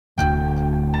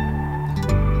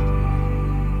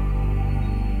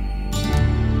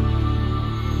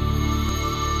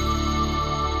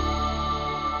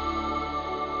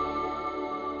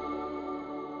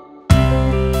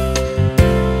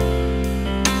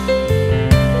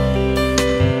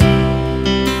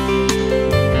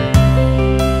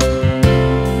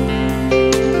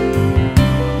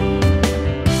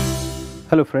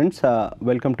friends,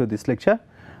 welcome to this lecture.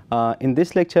 In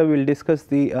this lecture we will discuss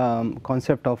the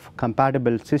concept of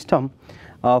compatible system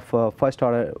of first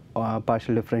order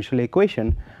partial differential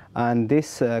equation, and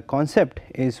this concept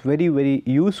is very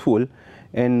useful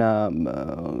in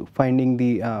finding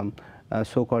the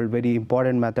so called very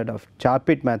important method of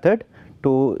Char-Pit method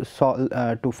to solve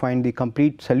to find the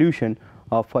complete solution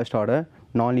of first order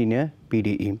nonlinear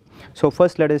PDE. So,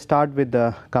 first let us start with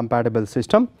the compatible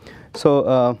system.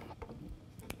 So,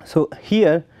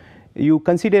 here you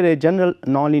consider a general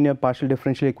nonlinear partial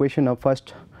differential equation of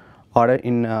first order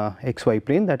in xy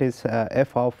plane, that is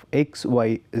f of x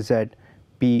y z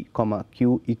p comma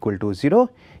q equal to 0.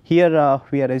 Here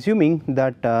we are assuming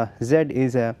that z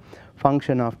is a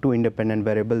function of two independent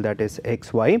variable, that is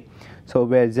x y. So,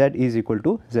 where z is equal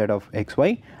to z of x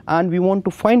y, and we want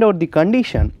to find out the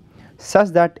condition such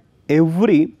that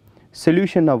every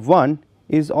solution of one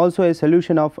is also a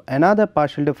solution of another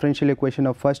partial differential equation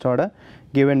of first order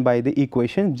given by the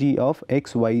equation g of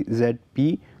x y z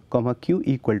p comma q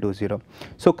equal to 0.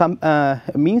 So,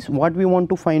 means what we want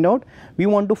to find out? We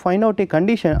want to find out a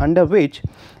condition under which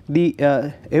the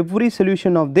every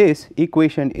solution of this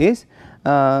equation is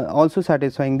also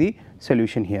satisfying the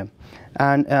solution here.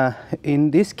 And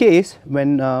in this case,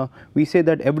 when we say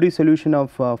that every solution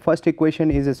of first equation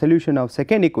is a solution of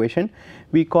second equation,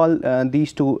 we call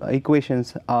these two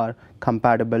equations are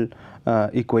compatible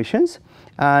equations,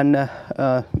 and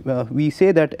we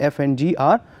say that f and g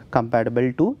are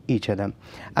compatible to each other.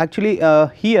 Actually,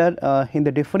 here in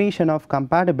the definition of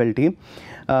compatibility,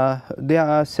 there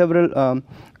are several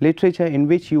literature in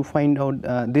which you find out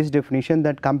this definition,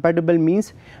 that compatible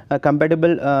means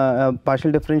compatible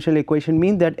partial differential equation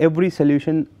means that every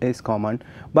solution is common,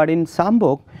 but in some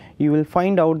book you will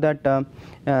find out that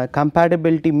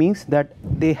compatibility means that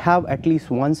they have at least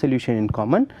one solution in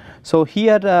common. So,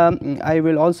 here I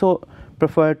will also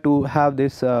prefer to have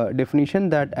this definition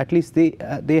that at least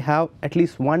they have at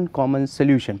least one common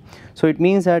solution. So, it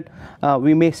means that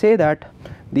we may say that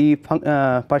the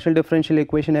partial differential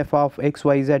equation f of x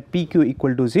y z p q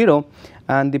equal to 0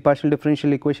 and the partial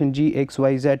differential equation g x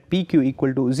y z p q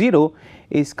equal to 0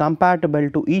 is compatible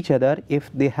to each other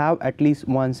if they have at least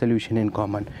one solution in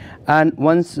common. And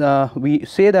once we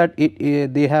say that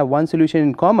they have one solution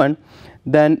in common,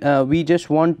 then we just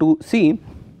want to see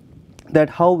that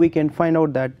how we can find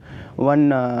out that one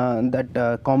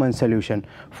common solution.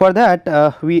 For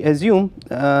that we assume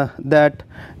that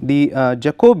the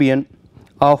Jacobian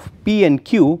of p and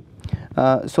q,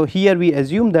 so here we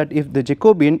assume that if the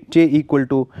Jacobian j equal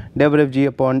to dev g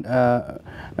upon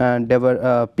dev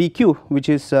pq, which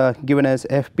is given as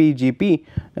fp gp,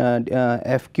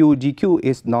 fq gq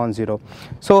is non-zero.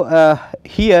 So,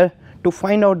 here to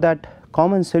find out that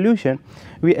common solution,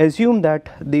 we assume that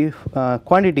the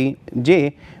quantity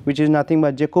j, which is nothing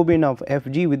but Jacobian of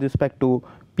fg with respect to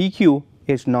pq,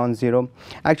 is non-zero.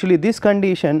 Actually, this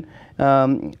condition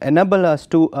enable us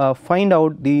to find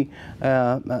out the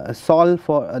solve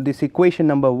for this equation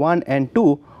number 1 and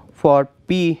 2 for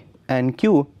p and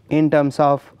q in terms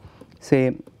of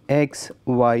say x,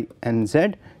 y and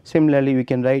z. Similarly, we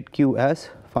can write q as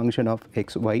function of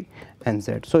x, y and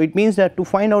z. So, it means that to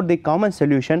find out the common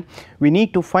solution, we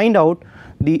need to find out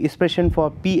the expression for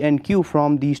p and q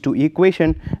from these two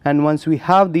equations, and once we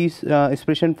have these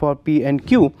expression for p and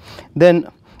q, then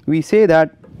we say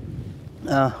that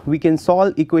we can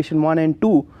solve equation 1 and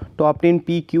 2 to obtain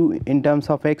p q in terms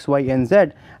of x, y and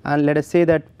z, and let us say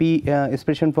that p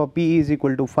expression for p is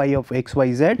equal to phi of x,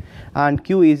 y, z and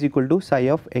q is equal to psi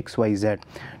of x, y, z.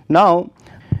 Now,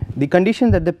 the condition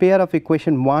that the pair of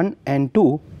equation 1 and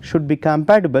 2 should be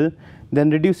compatible then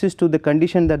reduces to the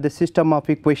condition that the system of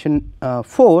equation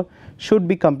 4 should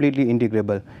be completely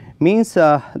integrable. Means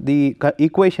the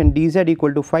equation dz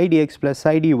equal to phi dx plus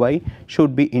psi dy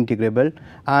should be integrable,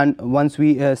 and once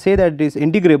we say that it is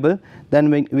integrable, then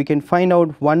we can find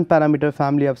out one parameter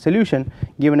family of solution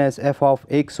given as f of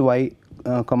x, y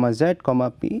comma z comma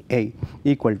p a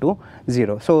equal to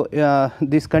 0. So,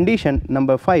 this condition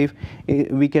number 5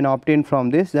 we can obtain from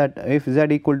this, that if z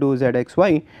equal to z x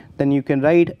y, then you can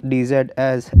write dz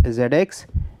as zx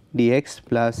dx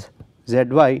plus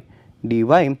zy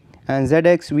dy, and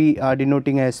zx we are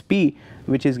denoting as p,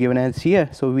 which is given as here.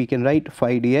 So, we can write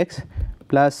phi dx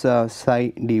plus psi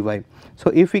dy.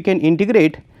 So, if we can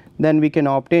integrate, then we can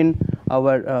obtain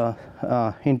our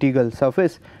integral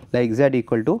surface like z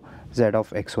equal to z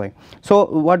of x y. So,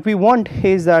 what we want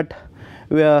is that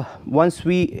once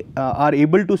we are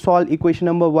able to solve equation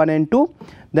number 1 and 2,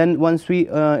 then once we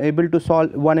able to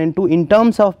solve 1 and 2 in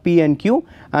terms of P and Q,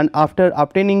 and after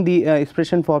obtaining the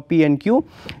expression for P and Q,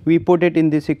 we put it in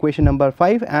this equation number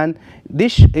 5, and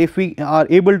this, if we are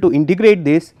able to integrate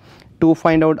this to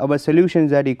find out our solution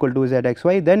z equal to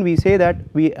zxy, then we say that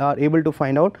we are able to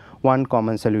find out one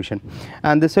common solution,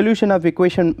 and the solution of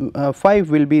equation 5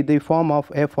 will be the form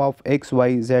of f of x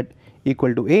y z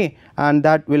equal to a, and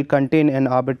that will contain an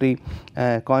arbitrary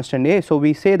constant a. So,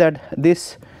 we say that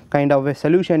this kind of a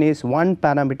solution is one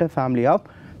parameter family of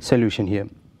solution here.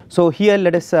 So, here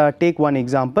let us take one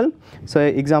example. So,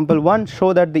 example 1,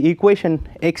 show that the equation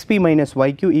xp minus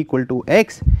yq equal to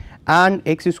x and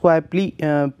x square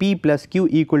p plus q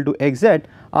equal to xz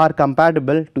are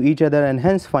compatible to each other, and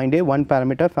hence find a one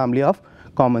parameter family of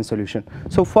common solution.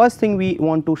 So, first thing we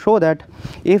want to show that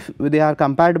if they are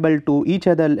compatible to each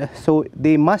other, so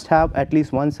they must have at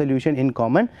least one solution in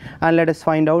common, and let us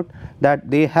find out that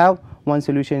they have one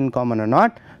solution in common or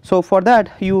not. So, for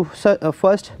that you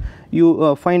first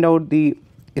you find out the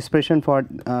expression for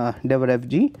dever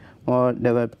fg or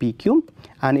dever pq,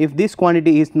 and if this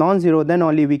quantity is non-zero, then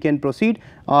only we can proceed,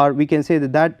 or we can say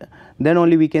that then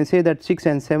only we can say that 6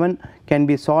 and 7 can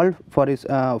be solved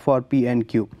for p and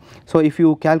q. So, if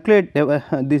you calculate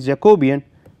this Jacobian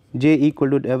j equal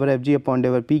to dever fg upon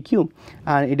dever pq,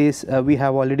 and it is we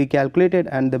have already calculated,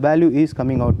 and the value is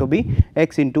coming out to be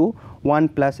x into 1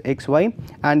 plus xy,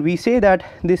 and we say that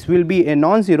this will be a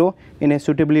non-zero in a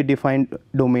suitably defined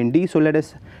domain D. So, let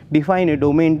us define a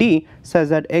domain D such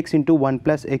that x into 1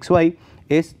 plus xy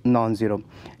is non-zero.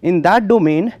 In that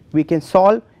domain we can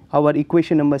solve our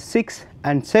equation number 6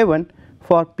 and 7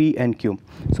 for p and q.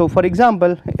 So, for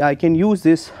example, I can use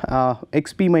this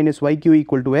xp minus yq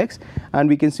equal to x, and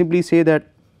we can simply say that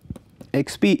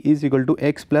xp is equal to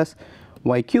x plus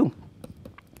yq,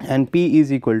 and p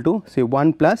is equal to say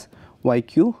 1 plus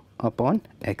yq upon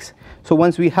x. So,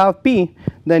 once we have p,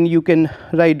 then you can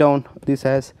write down this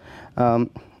as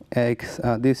x,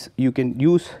 this you can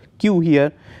use q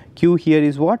here. Q here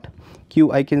is what?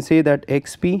 Q, I can say that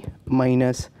xp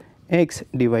minus x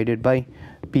divided by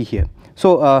p here.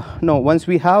 So, now once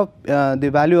we have the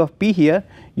value of p here,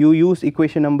 you use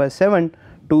equation number 7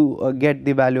 to get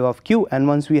the value of q, and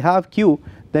once we have q,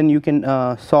 then you can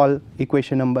solve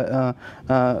equation number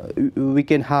we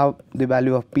can have the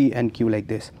value of p and q like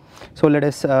this. So, let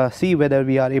us see whether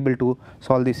we are able to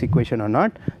solve this equation or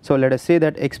not. So, let us say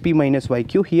that xp minus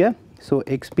yq here. So,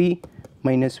 xp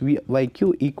minus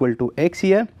yq equal to x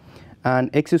here, and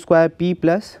x square p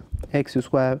plus x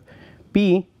square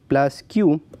p plus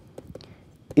q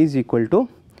is equal to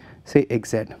say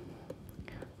xz.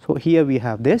 So, here we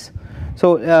have this.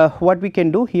 So, what we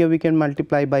can do here, we can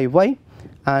multiply by y,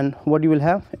 and what you will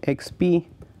have xp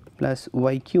plus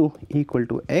yq equal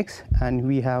to x, and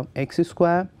we have x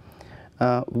square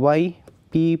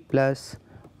yp plus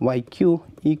yq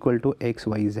equal to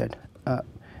xyz.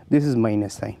 This is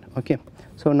minus sign. Okay.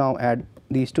 So, now add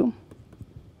these two.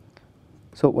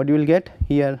 So, what you will get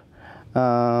here,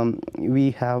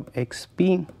 we have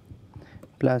xp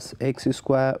plus x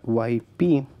square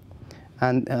yp,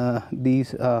 and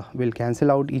these will cancel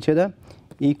out each other,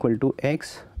 equal to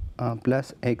x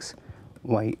plus x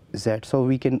y z. So,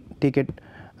 we can take it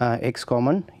x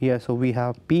common here. So, we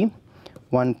have p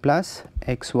 1 plus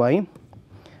x y,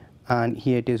 and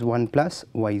here it is 1 plus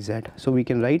y z. So, we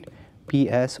can write p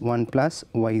as 1 plus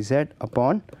y z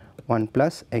upon 1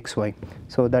 plus x y.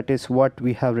 So, that is what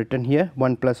we have written here,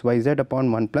 1 plus y z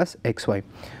upon 1 plus x y.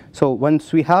 So,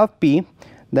 once we have p,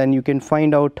 then you can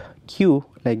find out q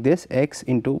like this, x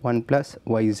into 1 plus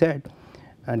y z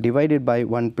divided by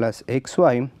 1 plus x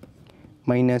y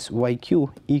minus yq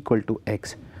equal to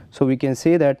x. So, we can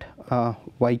say that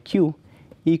yq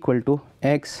equal to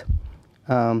x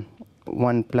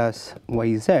 1 plus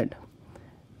y z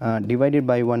divided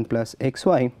by 1 plus x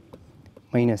y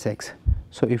minus x.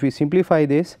 So, if we simplify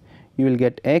this, you will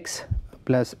get x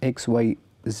plus x y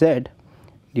z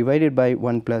divided by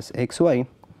 1 plus x y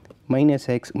minus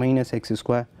x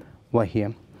square y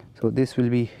here. So, this will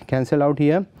be cancelled out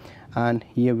here, and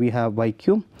here we have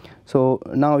yq. So,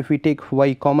 now if we take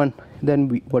y common,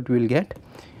 then what we will get,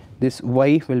 this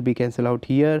y will be cancelled out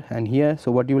here and here.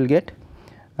 So, what you will get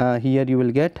here, you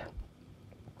will get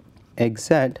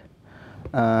xz,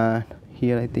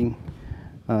 here I think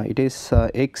it is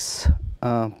x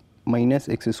minus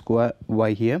x square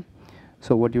y here.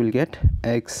 So, what you will get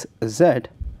xz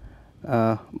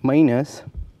minus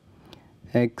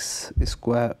x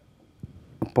square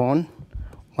upon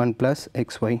 1 plus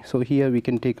xy. So, here we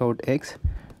can take out x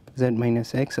z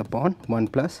minus x upon 1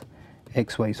 plus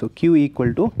xy. So, q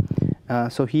equal to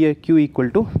so here q equal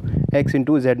to x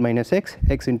into z minus x,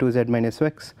 x into z minus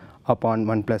x upon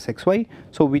 1 plus xy,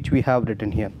 so which we have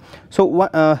written here. So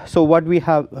what we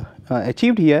have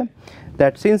achieved here,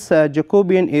 that since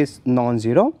Jacobian is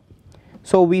non-zero,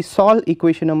 so we solve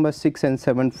equation number 6 and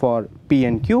 7 for p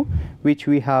and q, which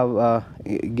we have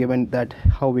given that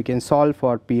how we can solve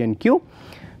for p and q.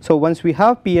 So once we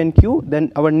have p and q,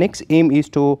 then our next aim is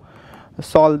to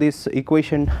solve this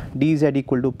equation dz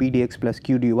equal to p dx plus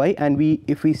q dy, and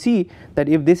if we see that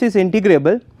if this is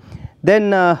integrable,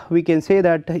 then we can say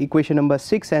that equation number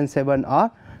 6 and 7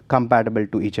 are compatible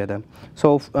to each other.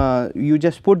 So you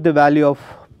just put the value of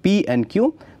p and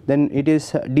q, then it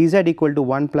is dz equal to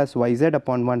 1 plus yz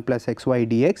upon 1 plus xy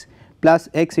dx plus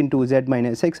x into z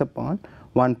minus x upon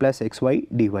 1 plus xy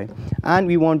dy, and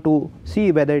we want to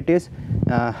see whether it is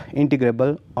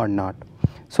integrable or not.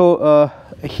 So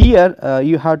here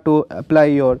you have to apply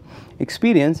your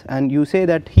experience, and you say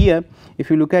that here if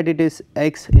you look at it is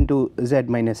x into z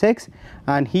minus x,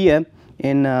 and here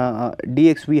in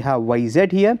dx we have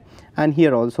yz here, and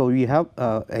here also we have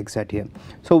xz here.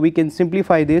 So we can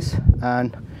simplify this,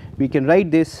 and we can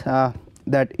write this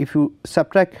that if you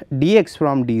subtract dx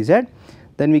from dz,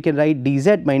 then we can write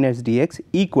dz minus dx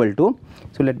equal to,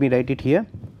 so let me write it here,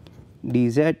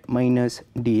 dz minus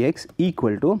dx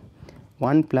equal to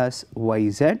 1 plus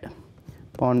yz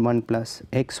upon 1 plus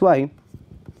xy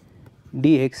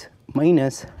dx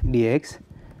minus dx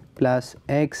plus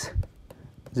x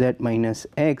z minus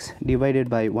x divided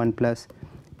by 1 plus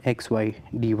xy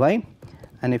dy,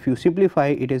 and if you simplify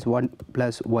it is 1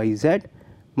 plus yz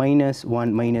minus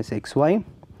 1 minus xy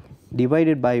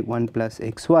divided by 1 plus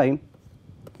xy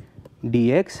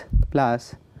dx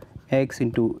plus x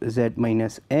into z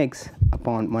minus x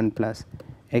upon 1 plus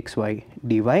xy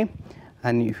dy,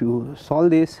 and if you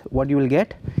solve this, what you will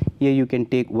get here, you can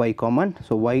take y common,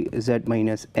 so y z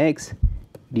minus x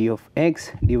d of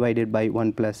x divided by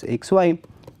 1 plus xy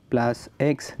plus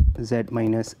x z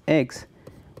minus x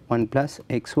 1 plus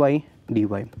xy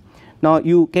dy. Now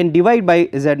you can divide by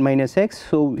z minus x,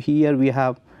 so here we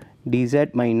have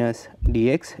dz minus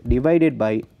dx divided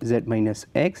by z minus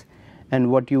x,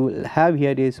 and what you will have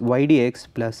here is y dx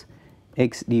plus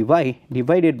x dy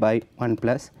divided by 1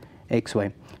 plus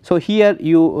xy. So here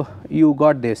you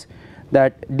got this,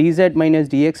 that dz minus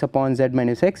dx upon z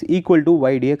minus x equal to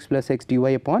y dx plus x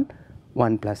dy upon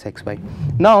 1 plus xy.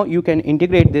 Now you can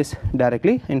integrate this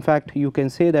directly. In fact, you can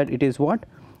say that it is what,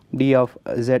 d of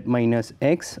z minus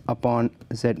x upon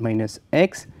z minus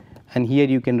x, and here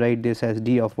you can write this as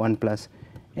d of 1 plus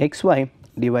xy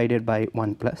divided by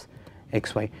 1 plus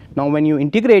xy. Now when you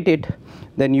integrate it,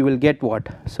 then you will get what,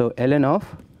 so ln of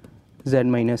z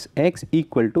minus x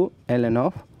equal to ln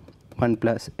of 1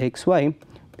 plus xy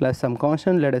plus some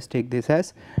constant, let us take this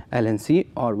as ln c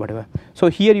or whatever. So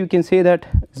here you can say that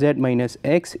z minus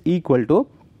x equal to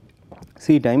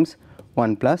c times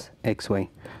 1 plus xy.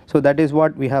 So that is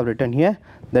what we have written here,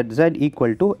 that z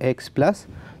equal to x plus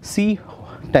c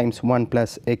times 1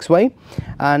 plus xy,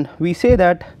 and we say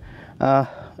that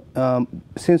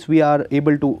since we are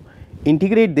able to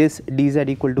integrate this dz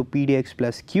equal to p dx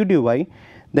plus q dy,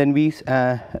 then we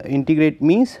integrate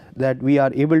means that we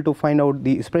are able to find out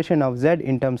the expression of z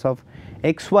in terms of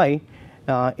xy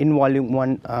in volume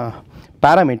 1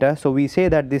 parameter. So we say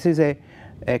that this is a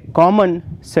common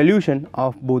solution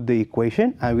of both the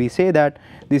equation, and we say that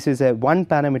this is a one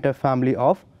parameter family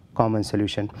of common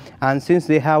solution, and since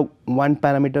they have one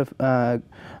parameter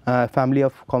family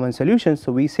of common solutions,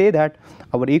 so we say that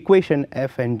our equation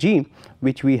f and g,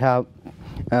 which we have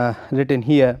written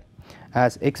here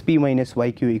as xp minus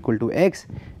yq equal to x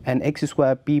and x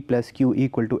square p plus q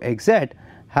equal to xz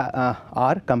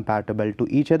are compatible to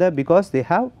each other, because they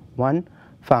have one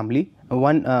family,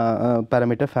 one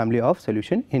parameter family of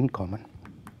solution in common.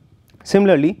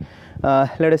 Similarly,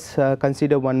 let us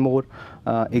consider one more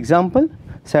example.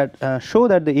 Show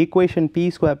that the equation p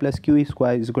square plus q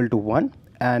square is equal to 1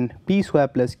 and p square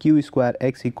plus q square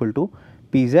x equal to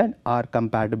pz are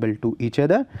compatible to each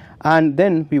other, and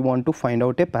then we want to find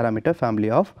out a parameter family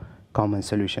of common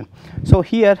solution. So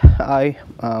here I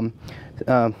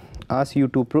ask you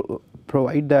to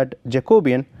provide that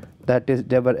Jacobian, that is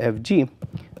dever fg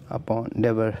upon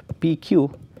dever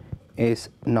pq is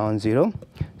non-zero.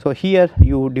 So here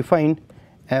you define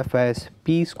f as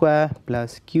p square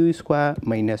plus q square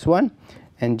minus 1,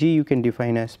 and g you can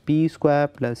define as p square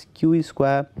plus q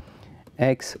square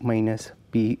x minus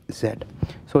pz.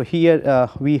 So here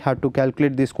we have to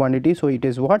calculate this quantity. So it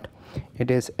is what? It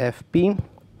is fp,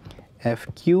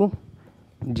 fq,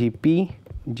 gp,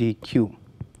 gq.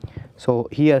 So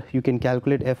here you can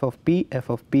calculate f of p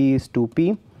is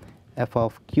 2p, f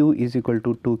of q is equal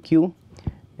to 2q,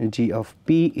 g of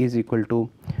p is equal to,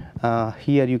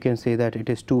 here you can say that it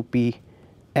is 2p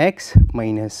x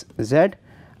minus z,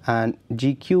 and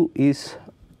gq is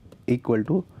equal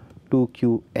to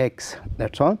 2qx,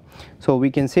 that is all. So,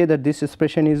 we can say that this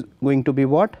expression is going to be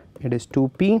what? It is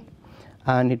 2p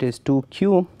and it is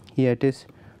 2q, here it is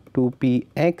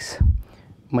 2px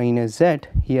minus z,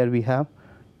 here we have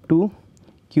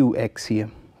 2qx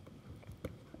here.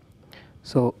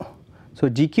 So,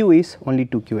 gq is only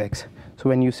 2qx. So,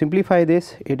 when you simplify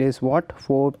this, it is what?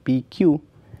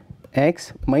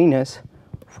 4pqx minus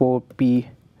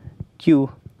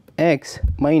 4pqx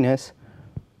minus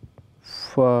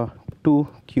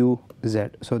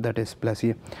 2qz. So, that is plus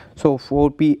here. So,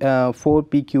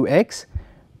 4pqx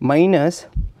minus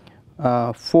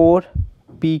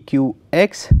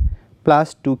 4pqx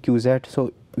plus 2qz.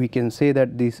 So, we can say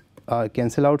that these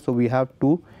cancel out. So, we have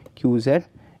 2qz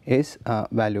is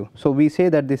value. So, we say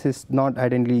that this is not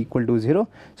identically equal to 0.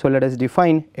 So, let us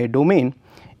define a domain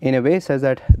in a way such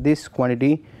that this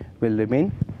quantity will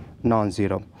remain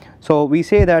non-zero. So, we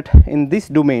say that in this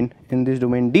domain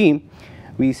D,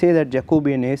 we say that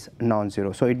Jacobian is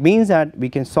non-zero. So, it means that we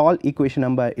can solve equation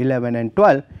number 11 and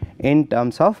 12 in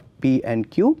terms of p and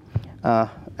q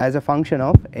as a function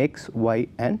of x, y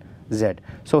and z.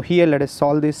 So, here let us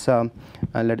solve this,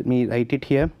 let me write it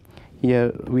here.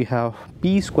 Here we have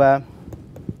p square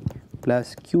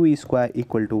plus q square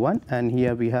equal to 1, and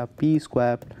here we have p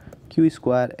square q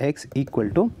square x equal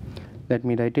to, let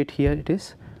me write it here, it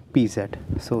is pz.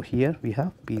 So, here we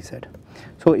have pz.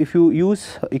 So, if you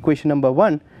use equation number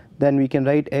 1, then we can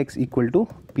write x equal to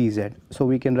pz. So,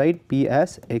 we can write p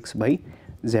as x by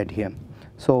z here.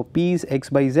 So, p is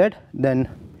x by z, then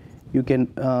you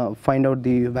can find out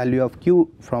the value of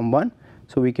q from 1.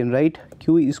 So, we can write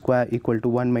q square equal to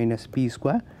 1 minus p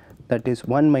square, that is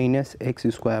 1 minus x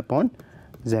square upon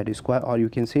z square, or you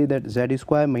can say that z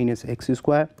square minus x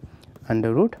square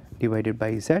under root divided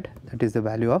by z, that is the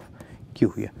value of q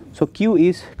here. So, q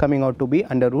is coming out to be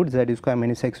under root z square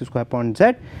minus x square upon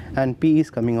z, and p is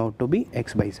coming out to be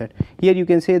x by z. Here you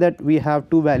can say that we have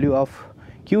two value of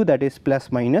q, that is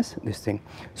plus minus this thing.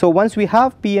 So, once we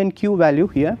have p and q value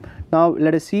here, now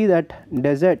let us see that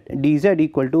dz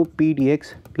equal to p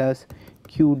dx plus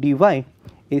q dy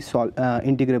is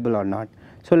integrable or not.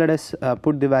 So, let us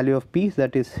put the value of p,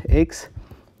 that is x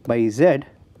by z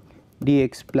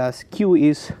dx plus q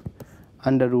is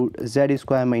under root z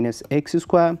square minus x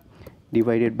square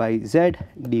divided by z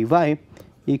dy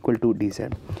equal to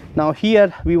dz. Now,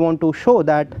 here we want to show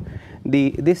that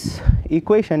this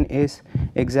equation is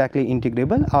exactly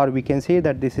integrable, or we can say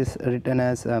that this is written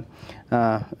as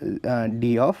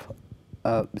d of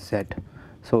z.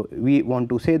 So, we want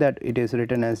to say that it is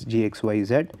written as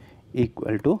gxyz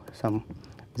equal to some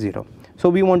 0. So,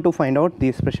 we want to find out the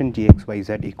expression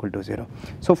gxyz equal to 0.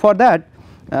 So, for that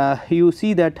you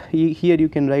see that here you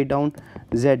can write down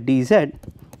z dz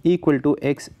equal to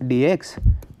x dx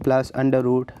plus under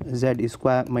root z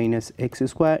square minus x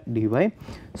square dy.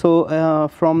 So,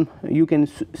 from you can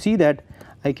see that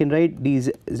I can write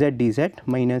z dz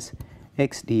minus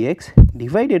x dx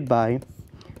divided by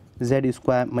z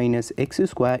square minus x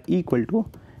square equal to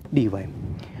dy.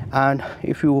 And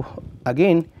if you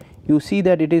again you see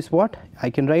that it is what, I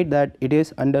can write that it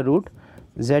is under root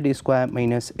z square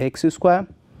minus x square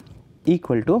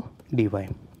equal to dy.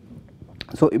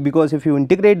 So, because if you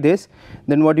integrate this,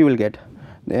 then what you will get?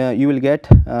 You will get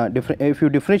if you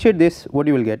differentiate this, what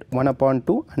you will get? 1 upon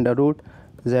 2 under root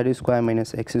z square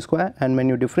minus x square, and when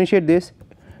you differentiate this,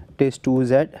 it is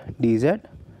 2z dz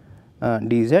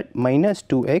dz minus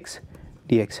 2x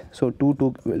dx. So,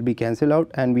 2 will be cancelled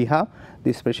out, and we have the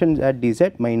expression z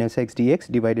dz minus x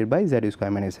dx divided by z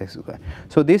square minus x square.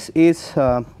 So, this is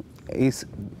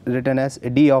written as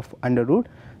d of under root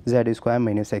z square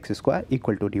minus x square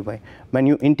equal to dy. When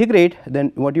you integrate,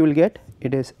 then what you will get?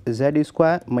 It is z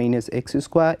square minus x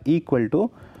square equal to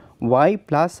y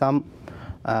plus some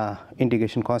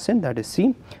integration constant, that is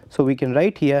c. So, we can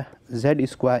write here z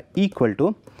square equal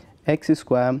to x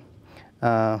square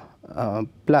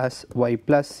plus y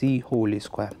plus c whole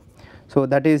square. So,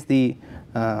 that is the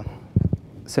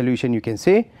solution. You can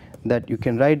say that you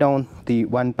can write down the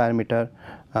one parameter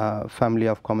family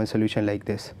of common solution like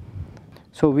this.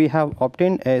 So, we have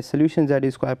obtained a solution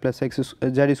z square plus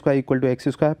z square equal to x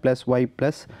square plus y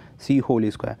plus c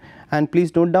whole square, and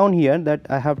please note down here that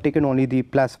I have taken only the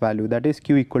plus value, that is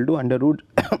q equal to under root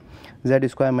z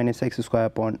square minus x square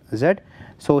upon z.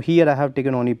 So, here I have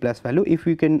taken only plus value. If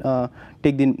you can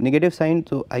take the negative sign,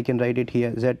 so I can write it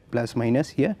here z plus minus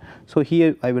here. So,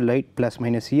 here I will write plus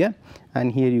minus here,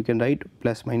 and here you can write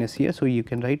plus minus here. So, you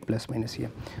can write plus minus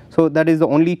here. So, that is the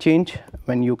only change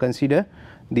when you consider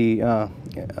the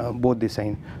both the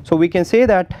sign. So, we can say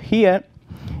that here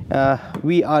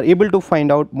we are able to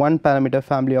find out one parameter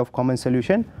family of common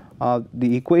solution of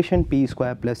the equation p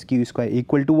square plus q square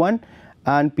equal to 1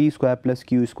 and p square plus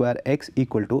q square x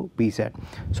equal to pz.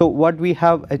 So, what we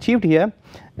have achieved here,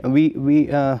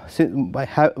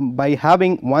 by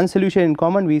having one solution in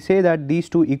common, we say that these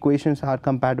two equations are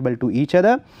compatible to each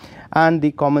other and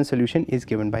the common solution is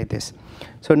given by this.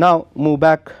 So, now move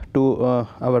back to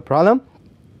our problem.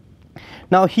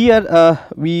 Now, here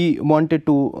we wanted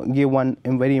to give one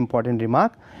very important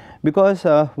remark, because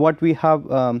what we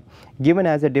have given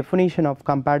as a definition of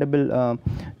compatible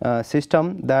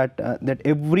system, that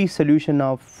every solution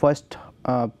of first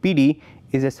PD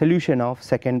is a solution of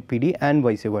second PD and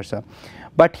vice versa.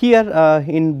 But here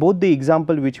in both the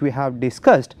example which we have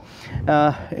discussed,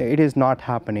 it is not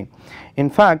happening. In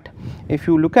fact, if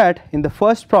you look at in the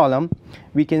first problem,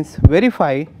 we can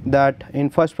verify that in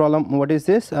first problem, what is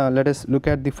this? Let us look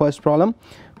at the first problem.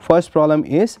 First problem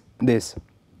is this: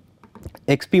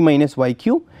 xp minus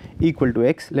yq equal to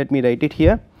x. Let me write it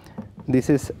here. This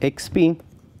is xp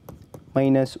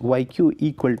minus yq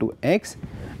equal to x,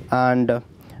 and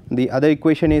the other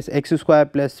equation is x square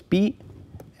plus p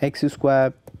x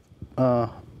square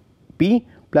p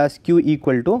plus q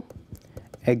equal to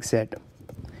xz,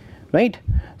 right.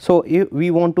 So, if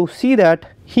we want to see that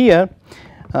here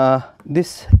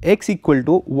this x equal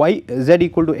to y, z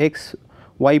equal to x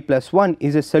y plus 1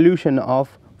 is a solution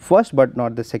of first but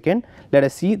not the second. Let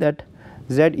us see that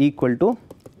z equal to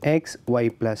x y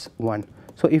plus 1.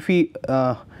 So, if we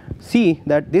see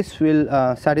that this will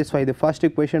satisfy the first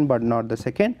equation but not the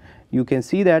second, you can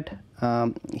see that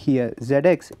here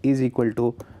zx is equal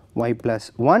to y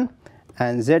plus 1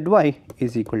 and zy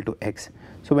is equal to x.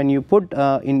 So, when you put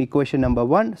in equation number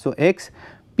 1, so x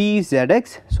p is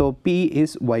zx, so p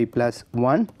is y plus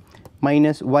 1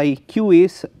 minus yq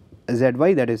is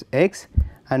zy, that is x,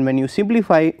 and when you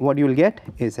simplify, what you will get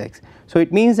is x. So,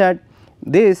 it means that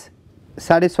this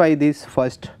satisfy this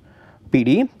first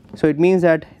PD. So, it means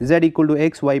that z equal to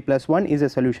x y plus 1 is a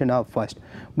solution of first.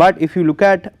 But if you look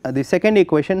at the second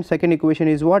equation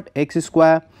is what? X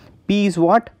square p is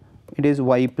what? It is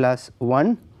y plus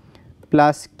 1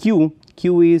 plus q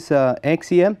is x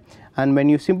here, and when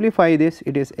you simplify this,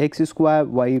 it is x square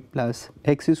y plus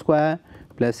x square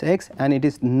plus x, and it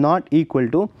is not equal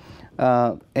to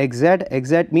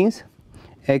xz means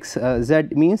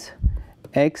xz means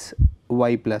x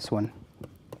y plus 1.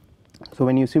 So,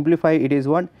 when you simplify, it is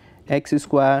what? X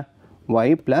square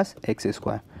y plus x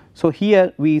square. So,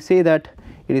 here we say that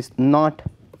it is not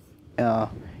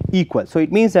equal. So,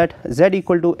 it means that z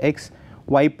equal to x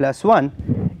y plus 1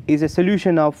 is a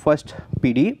solution of first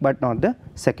PD but not the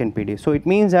second PD. So, it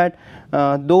means that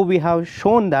though we have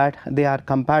shown that they are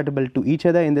compatible to each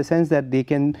other in the sense that they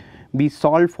can be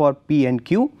solved for p and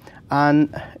q,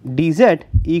 and dz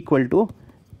equal to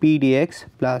p dx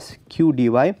plus q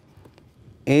dy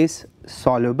is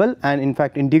solvable and in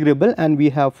fact integrable, and we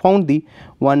have found the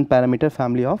one parameter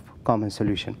family of common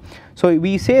solution. So,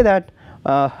 we say that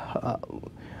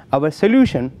our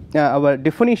solution, our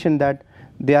definition that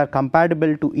they are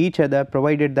compatible to each other,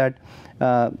 provided that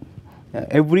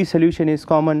every solution is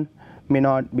common, may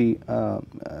not be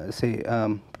say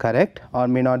correct or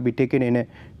may not be taken in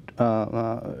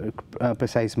a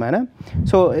precise manner.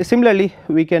 So, similarly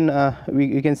we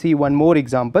can see one more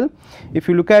example. If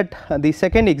you look at the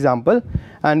second example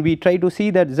and we try to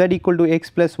see that z equal to x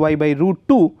plus y by root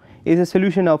 2 is a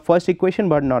solution of first equation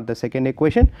but not the second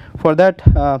equation. For that,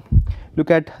 look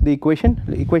at the equation.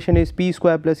 The equation is p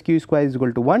square plus q square is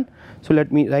equal to 1. So,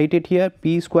 let me write it here: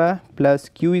 p square plus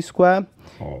q square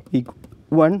equal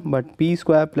 1, but p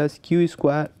square plus q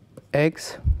square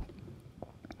x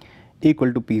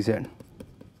equal to pz.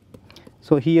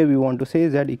 So, here we want to say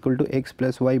z equal to x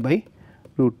plus y by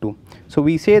root 2. So,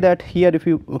 we say that here if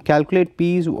you calculate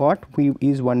p is what? P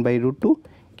is 1 by root 2,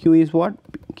 q is what?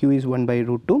 Q is 1 by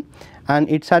root 2, and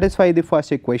it satisfies the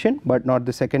first equation but not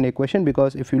the second equation,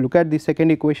 because if you look at the second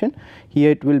equation,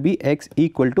 here it will be x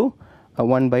equal to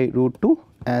 1 by root 2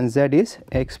 and z is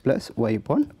x plus y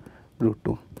upon root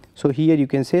 2. So, here you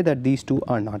can say that these two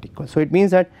are not equal. So, it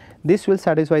means that this will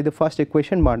satisfy the first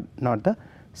equation but not the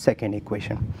second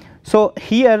equation. So,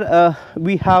 here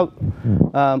we have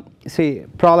say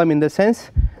problem in the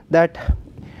sense that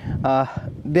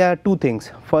there are two things.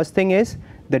 First thing is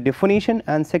the definition,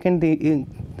 and second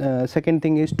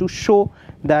thing is to show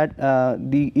that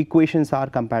the equations are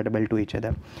compatible to each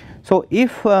other. So,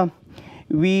 if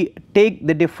we take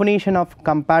the definition of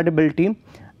compatibility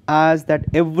as that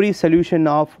every solution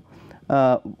of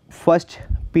first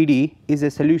PD is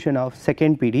a solution of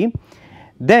second PD,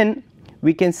 then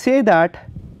we can say that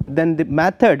then the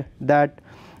method that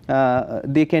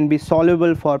they can be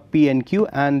solvable for P and Q,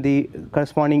 and the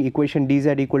corresponding equation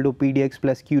dz equal to p dx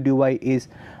plus q dy is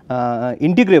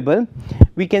integrable.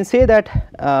 We can say that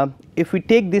if we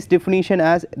take this definition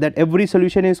as that every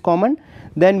solution is common,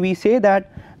 then we say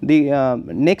that the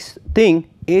next thing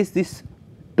is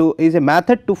is a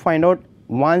method to find out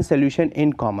one solution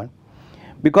in common,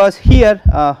 because here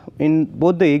in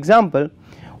both the example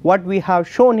what we have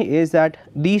shown is that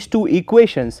these two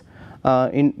equations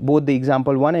in both the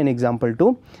example 1 and example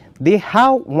 2, they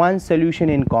have one solution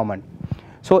in common.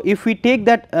 So, if we take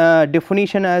that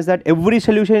definition as that every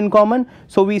solution in common,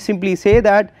 so we simply say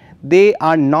that they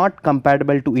are not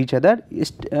compatible to each other,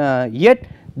 yet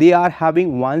they are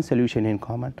having one solution in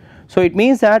common. So, it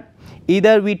means that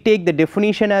either we take the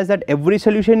definition as that every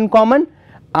solution in common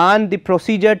and the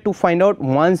procedure to find out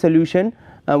one solution,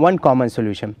 one common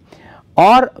solution,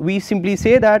 or we simply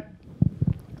say that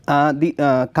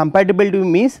the compatibility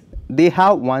means they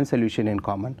have one solution in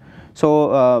common.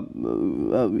 So,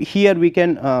 here we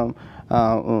can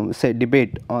say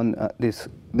debate on this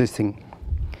thing.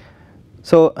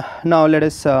 So, now let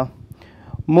us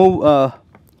move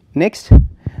next,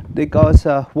 because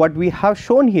what we have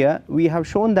shown here, we have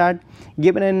shown that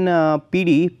given in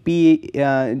PD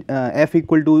f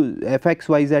equal to f x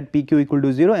y z p q equal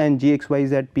to 0 and g x y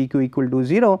z p q equal to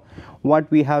 0, what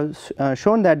we have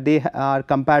shown that they are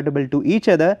compatible to each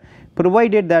other,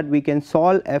 provided that we can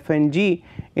solve f and g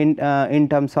in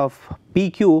terms of p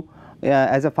q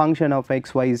as a function of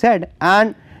x y z,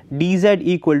 and dz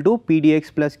equal to p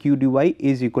dx plus q dy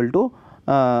is equal to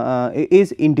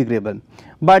is integrable.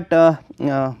 But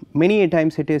many a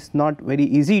times it is not very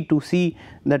easy to see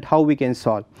that how we can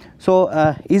solve. So,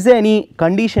 is there any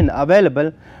condition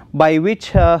available by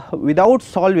which without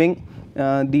solving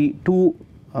the two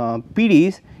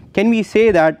PDs, can we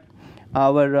say that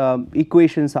our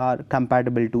equations are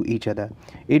compatible to each other?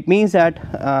 It means that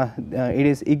it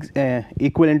is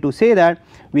equivalent to say that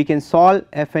we can solve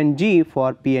f and g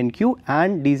for p and q,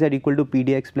 and dz equal to p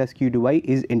dx plus q dy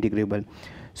is integrable.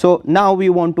 So, now we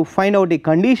want to find out a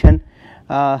condition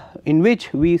in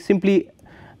which we simply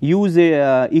use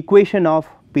a equation of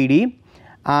PD,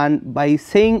 and by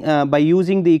saying by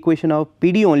using the equation of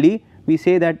PD only, we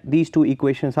say that these two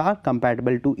equations are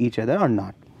compatible to each other or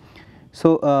not.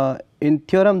 So, in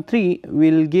theorem 3 we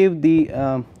will give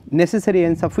the necessary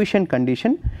and sufficient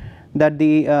condition that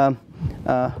the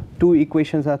two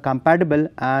equations are compatible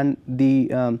and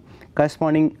the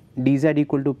corresponding dz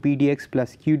equal to p dx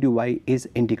plus q dy is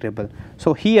integrable.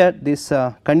 So, here this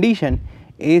condition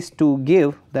is to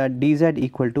give that dz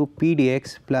equal to p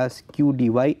dx plus q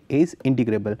dy is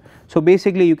integrable. So,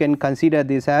 basically you can consider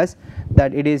this as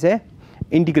that it is a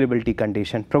integrability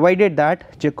condition, provided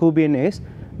that Jacobian is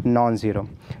non-zero.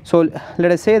 So,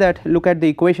 let us say that look at the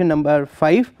equation number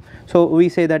 5. So, we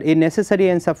say that a necessary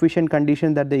and sufficient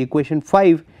condition that the equation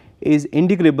 5 is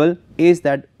integrable is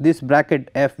that this bracket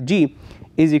f g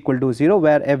is equal to 0,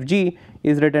 where f g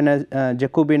is written as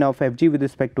Jacobian of f g with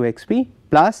respect to x p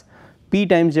plus p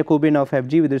times Jacobian of f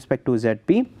g with respect to z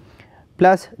p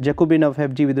plus Jacobian of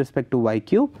f g with respect to y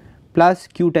q plus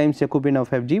q times Jacobian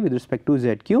of f g with respect to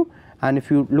z q, and if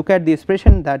you look at the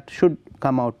expression, that should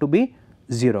come out to be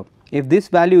 0. If this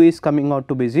value is coming out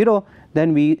to be 0,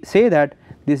 then we say that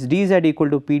this dz equal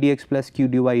to p dx plus q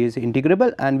dy is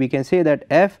integrable, and we can say that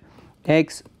f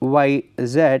x y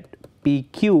z p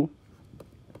q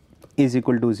is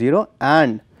equal to 0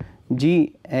 and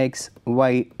g x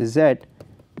y z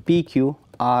p q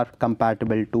are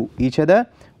compatible to each other,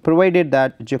 provided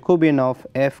that Jacobian of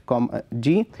f comma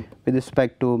g with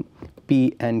respect to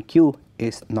p and q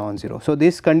is non-zero. So,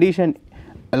 this condition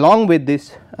along with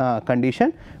this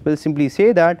condition will simply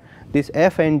say that this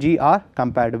f and g are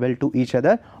compatible to each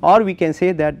other, or we can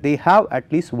say that they have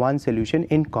at least one solution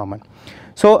in common.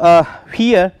 So,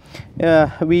 here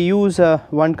we use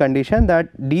one condition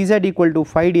that dz equal to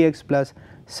phi dx plus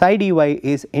psi dy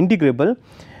is integrable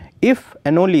if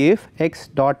and only if x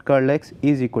dot curl x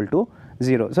is equal to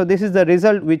 0. So, this is the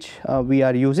result which we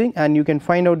are using, and you can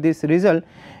find out this result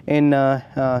in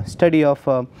study of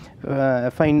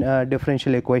affine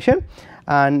differential equation,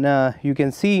 and you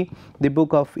can see the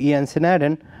book of Ian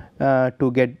Sneddon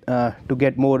to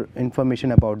get more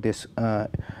information about this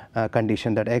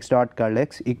condition that x dot curl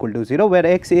x equal to 0, where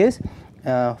x is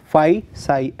phi,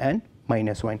 psi and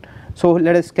minus 1. So,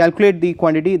 let us calculate the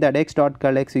quantity that x dot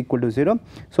curl x equal to 0.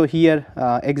 So, here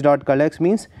x dot curl x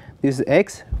means this is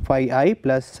x phi I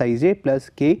plus psi j plus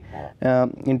k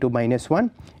into minus 1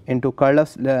 into curl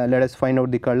x. Let us find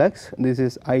out the curl x. This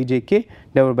is I j k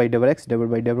divided by double x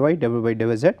divided by double y divided by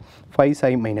double z phi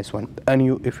psi minus 1,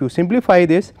 and if you simplify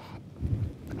this,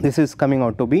 this is coming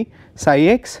out to be psi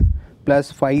x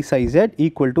plus phi psi z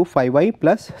equal to phi y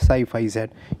plus psi phi z.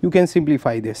 You can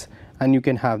simplify this and you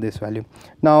can have this value.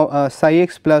 Now psi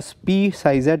x plus p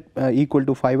psi z equal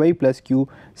to phi y plus q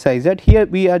psi z. Here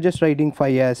we are just writing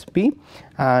phi as p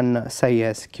and psi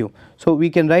as q. So we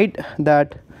can write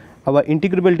that our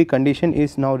integrability condition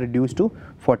is now reduced to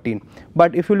 14.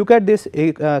 But if you look at this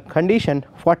condition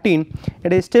 14,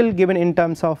 it is still given in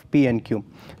terms of p and q.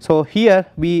 So here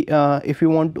we if you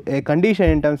want a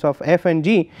condition in terms of f and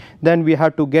g, then we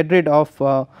have to get rid of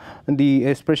the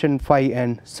expression phi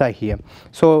and psi here.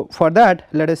 So for that,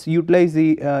 let us utilize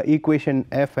the equation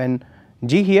f and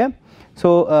g here.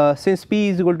 So since p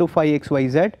is equal to phi x y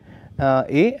z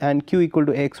a and q equal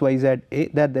to x y z a,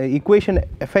 that the equation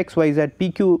f x y z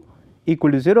p q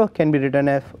equal to 0 can be written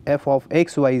as f of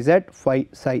x y z phi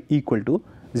psi equal to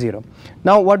 0.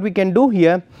 Now what we can do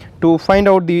here to find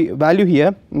out the value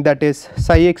here, that is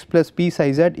psi x plus p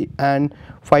psi z and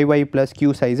phi y plus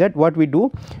q psi z, what we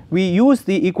do, we use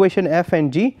the equation f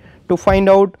and g to find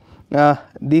out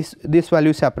this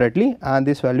value separately and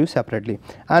this value separately,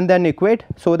 and then equate,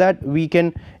 so that we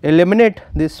can eliminate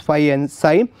this phi and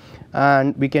psi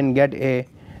and we can get a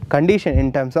condition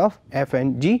in terms of f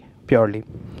and g purely.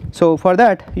 So for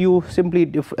that you simply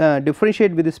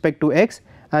differentiate with respect to x,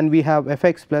 and we have f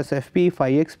x plus f p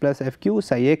phi x plus f q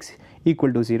psi x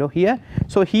equal to 0 here.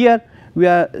 So here we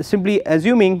are simply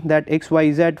assuming that x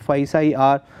y z phi psi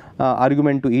are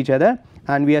argument to each other,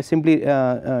 and we are simply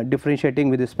differentiating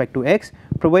with respect to x,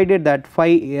 provided that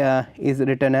phi is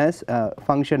written as a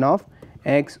function of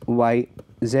x y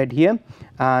z here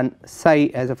and psi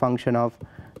as a function of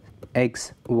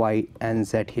x, y and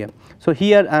z here. So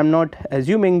here I am not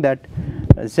assuming that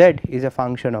z is a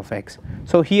function of x.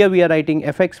 So here we are writing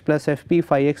f x plus f p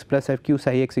phi x plus f q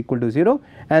psi x equal to 0,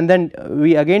 and then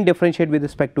we again differentiate with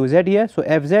respect to z here. So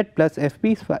f z plus f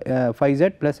p phi z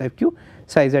plus f q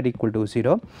psi z equal to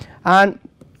 0, and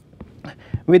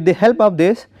with the help of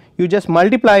this you just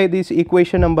multiply this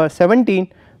equation number 17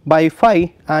 by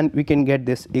phi and we can get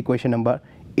this equation number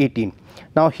 18.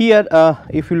 Now here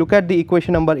if you look at the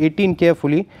equation number 18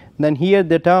 carefully, then here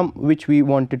the term which we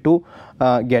wanted to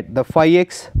get, the phi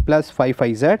x plus phi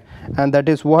phi z, and that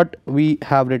is what we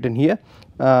have written here,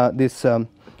 this is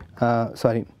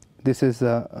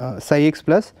psi x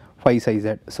plus phi psi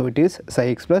z. So it is psi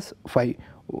x plus phi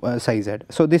psi z.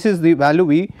 So this is the value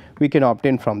we can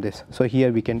obtain from this. So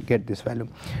here we can get this value.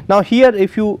 Now here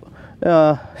if you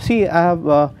see, I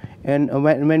have and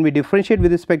when we differentiate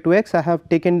with respect to x, I have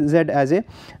taken z as a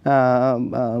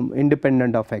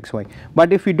independent of x y.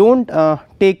 But if we do not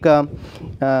take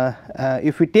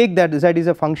if we take that z is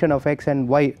a function of x and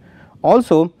y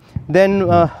also, then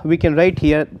we can write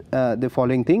here the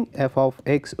following thing, f of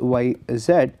x y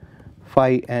z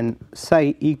phi and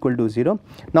psi equal to 0.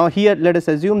 Now here let us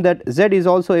assume that z is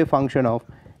also a function of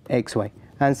x y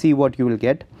and see what you will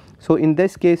get. So in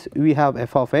this case we have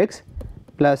f of x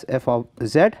plus f of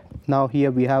z. Now here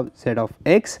we have z of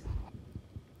x,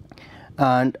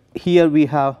 and here we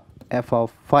have f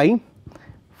of phi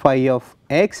of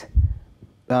x,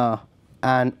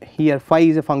 and here phi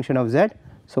is a function of z.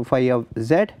 So phi of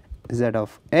z, z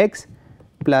of x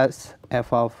plus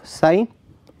f of psi,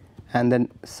 and then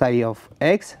psi of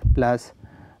x plus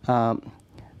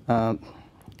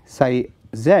psi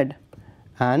z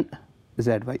and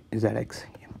zy zx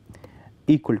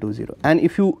equal to 0. And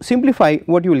if you simplify,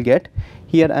 what you will get,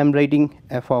 here I am writing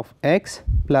f of x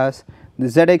plus the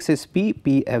zx is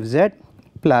p f z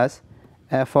plus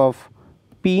f of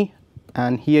p,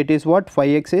 and here it is what phi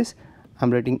x is, I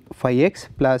am writing phi x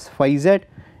plus phi z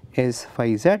is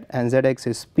phi z, and zx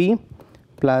is p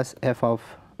plus f of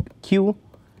q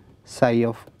psi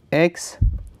of x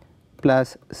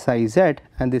plus psi z,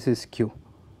 and this is q,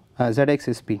 zx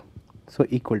is p, so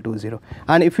equal to 0.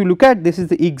 And if you look at, this is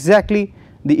the exactly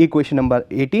the equation number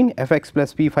 18, f x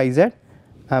plus p phi z,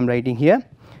 I am writing here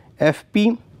f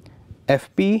p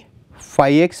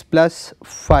phi x plus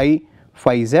phi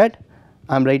z, I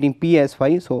am writing p as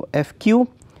phi, so f q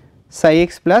psi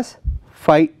x plus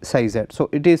phi psi z. So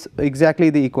it is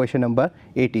exactly the equation number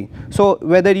 18. So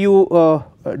whether you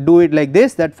do it like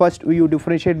this, that first you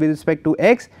differentiate with respect to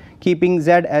x, keeping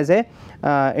z as a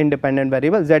independent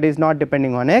variable, z is not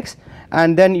depending on x,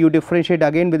 and then you differentiate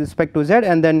again with respect to z,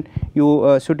 and then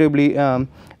you suitably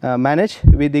manage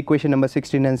with the equation number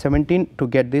 16 and 17 to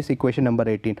get this equation number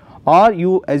 18, or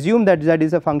you assume that z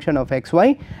is a function of x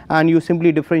y and you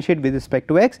simply differentiate with respect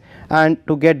to x and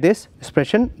to get this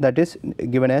expression that is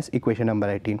given as equation number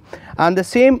 18. And the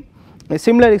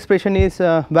similar expression is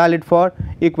valid for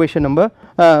equation number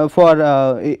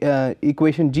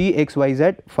equation g x y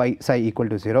z phi psi equal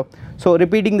to 0. So,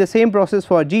 repeating the same process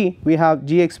for g, we have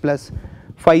g x plus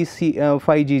phi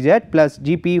g z plus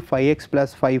g p phi x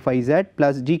plus phi z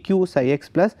plus g q psi x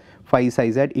plus phi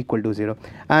psi z equal to 0.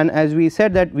 And as we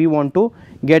said that we want to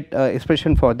get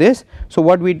expression for this. So,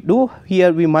 what we do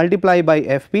here, we multiply by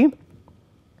f p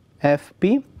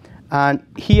and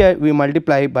here we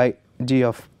multiply by g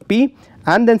of p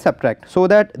and then subtract, so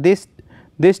that this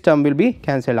term will be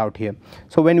cancelled out here.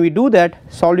 So, when we do that,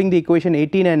 solving the equation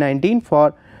 18 and 19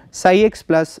 for psi x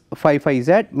plus phi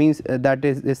z means that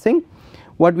is this thing.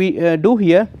 What we do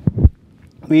here,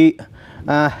 we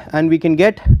and we can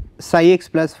get psi x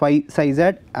plus phi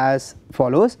z as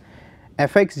follows: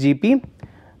 f x g p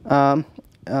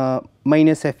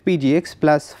minus f p g x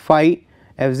plus phi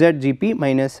f z g p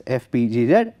minus f p g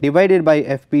z divided by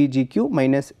f p g q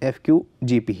minus f q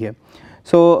g p here.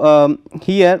 So,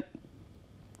 here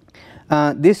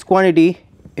this quantity,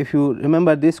 if you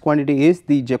remember, this quantity is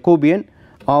the Jacobian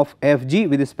of f g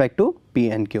with respect to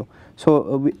p and q.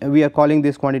 So, we are calling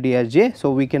this quantity as j.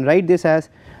 So, we can write this as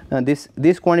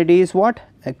this quantity is what?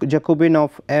 Jacobian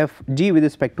of f g with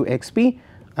respect to x p,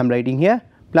 I am writing here,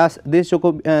 plus this is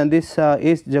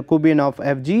Jacobian of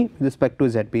f g with respect to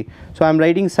z p. So, I am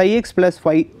writing psi x plus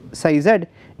phi psi z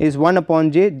is 1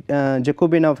 upon j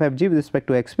Jacobian of f g with respect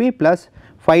to x p plus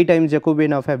phi times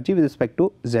Jacobian of f g with respect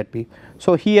to z p.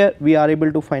 So, here we are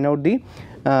able to find out the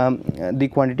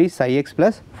quantity psi x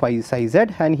plus phi psi z,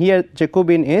 and here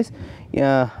Jacobian is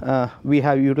we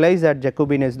have utilized that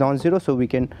Jacobian is non-zero. So, we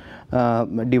can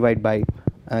divide by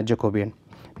Jacobian.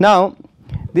 Now,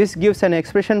 this gives an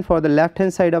expression for the left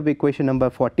hand side of equation number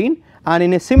 14, and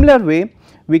in a similar way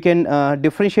we can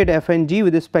differentiate f and g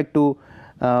with respect to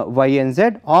y and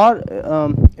z, or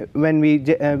when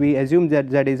we assume that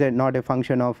z is not a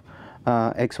function of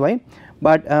x y,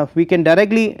 but we can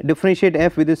directly differentiate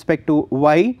f with respect to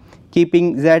y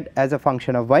keeping z as a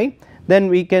function of y. Then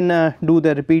we can do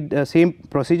the repeat same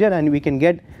procedure and we can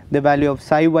get the value of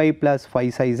psi y plus phi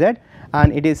psi z,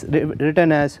 and it is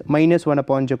written as minus 1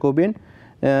 upon Jacobian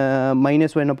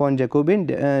Jacobian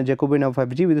of f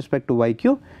g with respect to y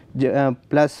q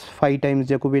plus phi times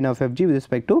Jacobian of f g with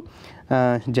respect to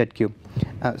z q.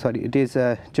 Sorry, it is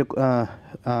psi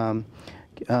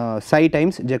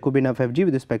times Jacobian of f g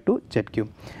with respect to z q,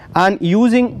 and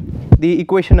using the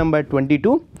equation number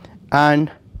 22 and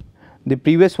the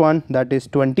previous one, that is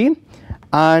 20,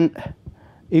 and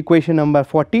equation number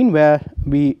 14 where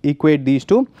we equate these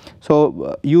two.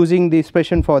 So, using the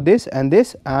expression for this, and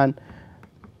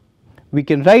we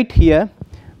can write here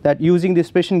that using the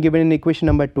expression given in equation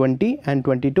number 20 and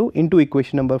 22 into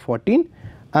equation number 14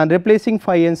 and replacing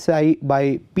phi and psi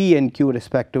by p and q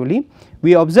respectively,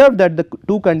 we observe that the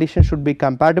two conditions should be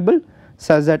compatible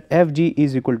such that f g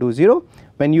is equal to 0.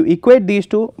 When you equate these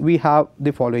two, we have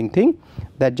the following thing,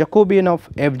 that Jacobian of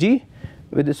f g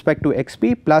with respect to x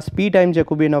p plus p times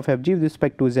Jacobian of f g with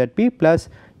respect to z p plus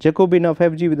Jacobian of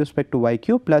f g with respect to y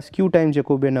q plus q times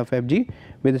Jacobian of f g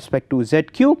with respect to z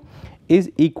q is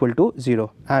equal to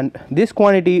 0, and this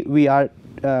quantity we are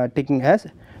taking as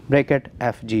bracket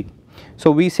f g.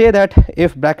 So, we say that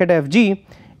if bracket f g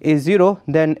is 0,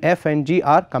 then f and g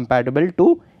are compatible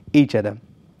to each other,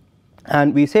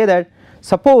 and we say that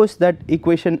suppose that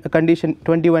condition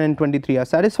 21 and 23 are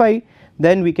satisfied,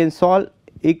 then we can solve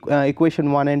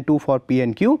equation 1 and 2 for p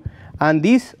and q, and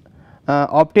these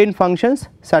obtained functions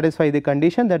satisfy the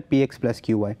condition that p x plus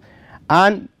q y,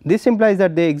 and this implies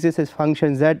that they exist as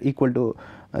function z equal to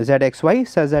z x y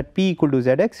such that p equal to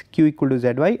z x, q equal to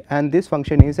z y, and this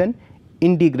function is an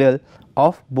integral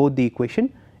of both the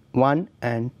equation 1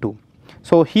 and 2.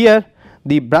 So, here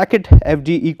the bracket f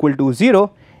g equal to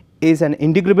 0 is an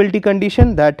integrability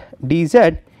condition that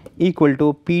dz equal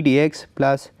to p dx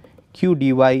plus q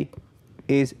dy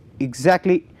is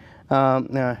exactly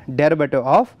derivative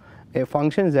of a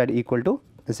function z equal to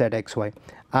z x y,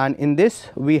 and in this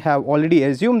we have already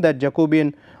assumed that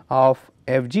Jacobian of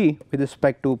f g with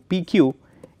respect to p q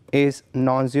is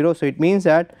non-zero. So, it means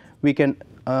that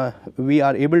we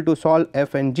are able to solve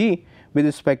f and g with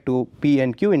respect to p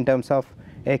and q in terms of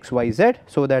x y z,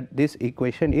 so that this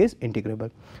equation is integrable.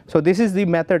 So, this is the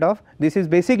method of, this is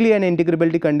basically an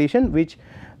integrability condition which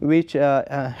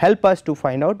help us to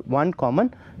find out one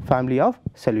common family of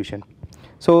solution.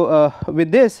 So,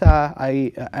 with this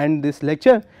I end this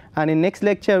lecture, and in next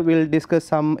lecture we will discuss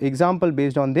some example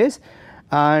based on this,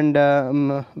 and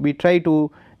we try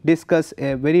to discuss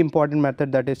a very important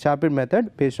method, that is Chapin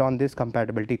method, based on this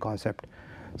compatibility concept.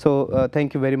 So,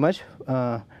 thank you very much.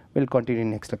 We will continue in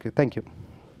next lecture. Thank you.